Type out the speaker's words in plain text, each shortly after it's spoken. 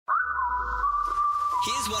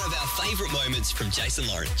Here's one of our favourite moments from Jason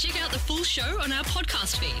Lauren. Check out the full show on our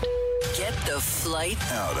podcast feed. Get the flight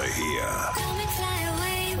Out of here. Come and fly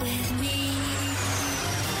away with me.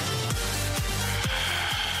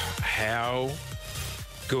 How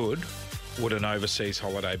good would an overseas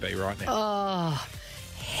holiday be right now? Oh,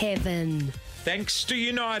 heaven. Thanks to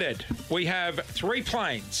United, we have 3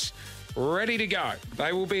 planes ready to go.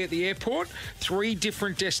 They will be at the airport, 3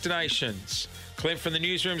 different destinations. Clint from the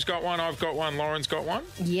newsroom's got one, I've got one, Lauren's got one.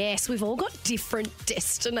 Yes, we've all got different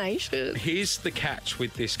destinations. Here's the catch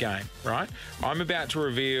with this game, right? I'm about to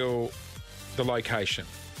reveal the location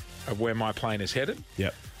of where my plane is headed.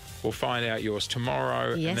 Yep. We'll find out yours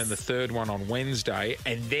tomorrow, Yes. and then the third one on Wednesday,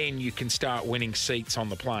 and then you can start winning seats on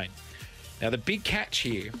the plane. Now, the big catch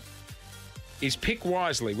here is pick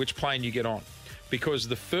wisely which plane you get on, because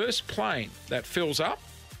the first plane that fills up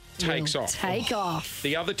takes off. Take off.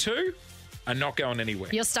 The other 2 are not going anywhere.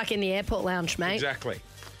 You're stuck in the airport lounge, mate. Exactly.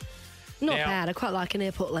 Not Now- bad. I quite like an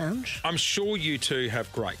airport lounge. I'm sure you two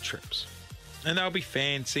have great trips, and they'll be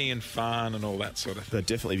fancy and fun and all that sort of thing. That'd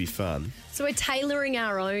definitely be fun. So we're tailoring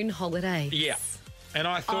our own holiday. Yeah. And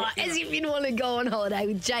I Oh, thought, as if you'd want to go on holiday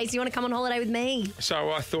with Jace. You want to come on holiday with me? so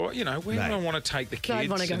I thought, where do I want to take the kids? I'd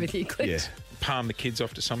want to go and with you, Clint. Yeah. palm the kids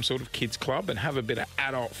off to some sort of kids club and have a bit of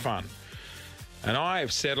adult fun. And I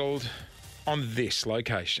have settled on this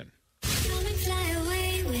location. Come and fly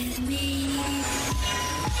away with me.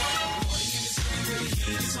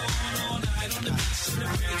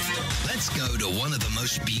 Let's go to one of the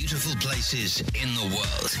most beautiful places in the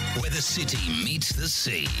world, where the city meets the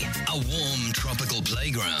sea. A warm tropical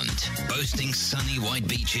playground, boasting sunny white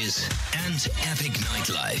beaches and epic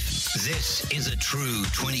nightlife. This is a true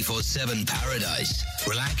 24/7 paradise.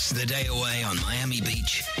 Relax the day away on Miami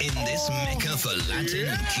Beach in this mecca for Latin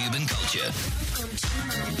and Cuban culture.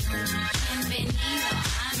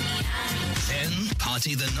 Then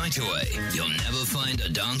party the night away. You'll never find a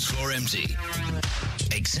dance floor empty.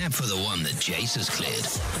 Except for the one that Jace has cleared.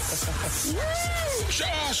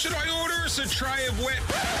 Should I order us a tray of wet?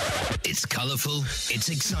 It's colourful, it's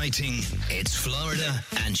exciting, it's Florida,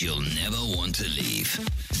 and you'll never want to leave.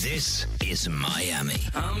 This is Miami.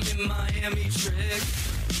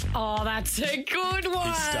 Oh, that's a good one.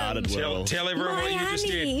 It started well. Tell everyone what you just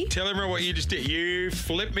Miami. did. Tell everyone what you just did. You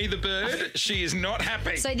flipped me the bird. She is not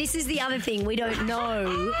happy. So this is the other thing. We don't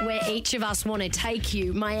know where each of us want to take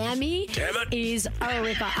you. Miami is a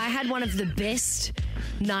ripper. I had one of the best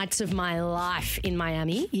nights of my life in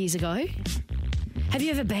Miami years ago. Have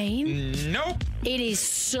you ever been? Nope. It is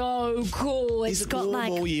so cool. Is It's it got warm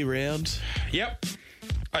like all year round? Yep.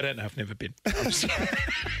 I don't know. I've never been.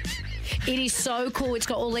 it is so cool. It's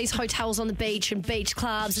got all these hotels on the beach and beach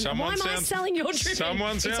clubs. And why am I selling your trip?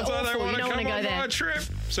 Someone It's sounds like they awful. want You to don't come wanna on go my there. trip.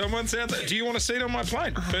 Someone sounds like, do you want a seat on my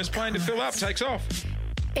plane? First plane to fill up takes off.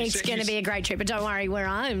 It's going to be a great trip, but don't worry, where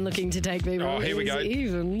I'm looking to take people Oh, here we is go.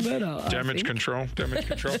 even better. Damage control.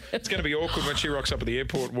 It's going to be awkward when she rocks up at the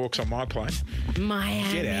airport and walks on my plane.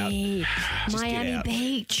 Miami. Get out. Just get Miami out.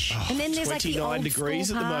 Beach. And then there's like the 29 old degrees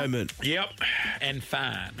school at the part. moment. Yep. And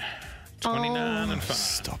fine. 29 and fine.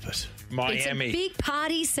 Stop it. It's a Miami. big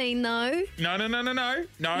party scene, though. No. No,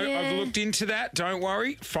 Yeah. I've looked into that. Don't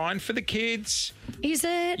worry. Fine for the kids. Is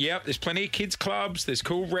it? Yep, there's plenty of kids' clubs. There's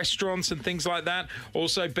cool restaurants and things like that.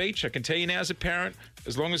 Also, beach. I can tell you now as a parent,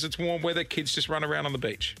 as long as it's warm weather, kids just run around on the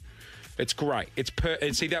beach. It's great.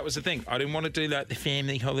 And see, that was the thing. I didn't want to do the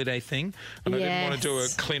family holiday thing. And I didn't want to do a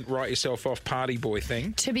Yes. Clint write yourself off party boy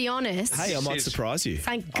thing. To be honest, Hey, I might is- surprise you.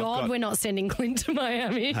 thank God we're not sending Clint to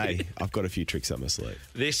Miami. Hey, I've got a few tricks up my sleeve.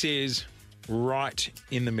 This is right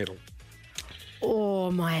in the middle.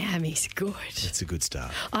 Oh, Miami's good. It's a good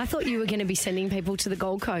start. I thought you were going to be sending people to the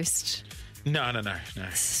Gold Coast. No.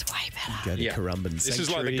 This is way better. Go to Yeah. Currumbin This is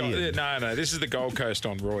like the Sanctuary and- no. This is the Gold Coast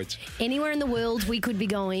on roids. Anywhere in the world we could be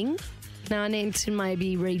going. Now I need to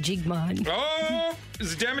maybe rejig mine. Oh,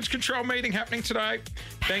 there's a damage control meeting happening today.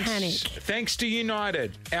 Panic. Thanks to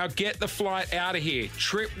United, our get the flight out of here.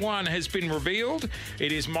 Trip 1 has been revealed.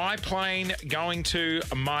 It is my plane going to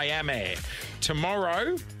Miami.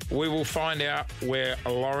 Tomorrow, we will find out where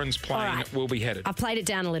Lauren's plane All right. will be headed. I've played it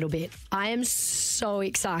down a little bit. I am so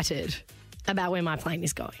excited about where my plane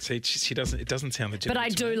is going. See, she doesn't. It doesn't sound legitimate. But I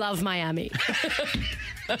to do me. love Miami.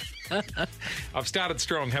 I've started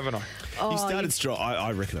strong, haven't I? You started strong.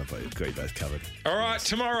 I reckon I've got you both covered. All right,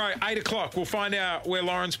 tomorrow, 8 o'clock, we'll find out where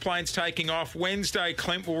Lauren's plane's taking off. Wednesday,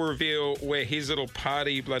 Clint will reveal where his little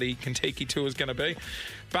party bloody Kentucky tour is going to be.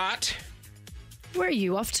 But Where are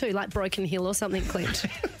you off to? Like Broken Hill or something, Clint?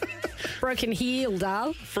 broken heel,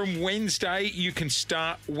 Dal. From Wednesday, you can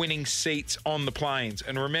start winning seats on the planes.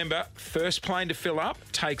 And remember, first plane to fill up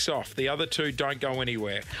takes off. The other two don't go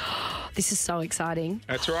anywhere. This is so exciting.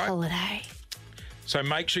 That's right. Holiday. So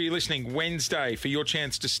make sure you're listening Wednesday for your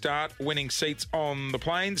chance to start winning seats on the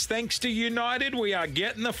planes. Thanks to United, we are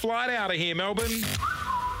getting the flight out of here, Melbourne.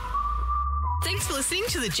 Thanks for listening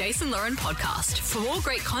to the Jason Lauren podcast. For more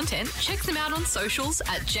great content, check them out on socials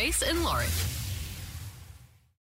at Jason Lauren.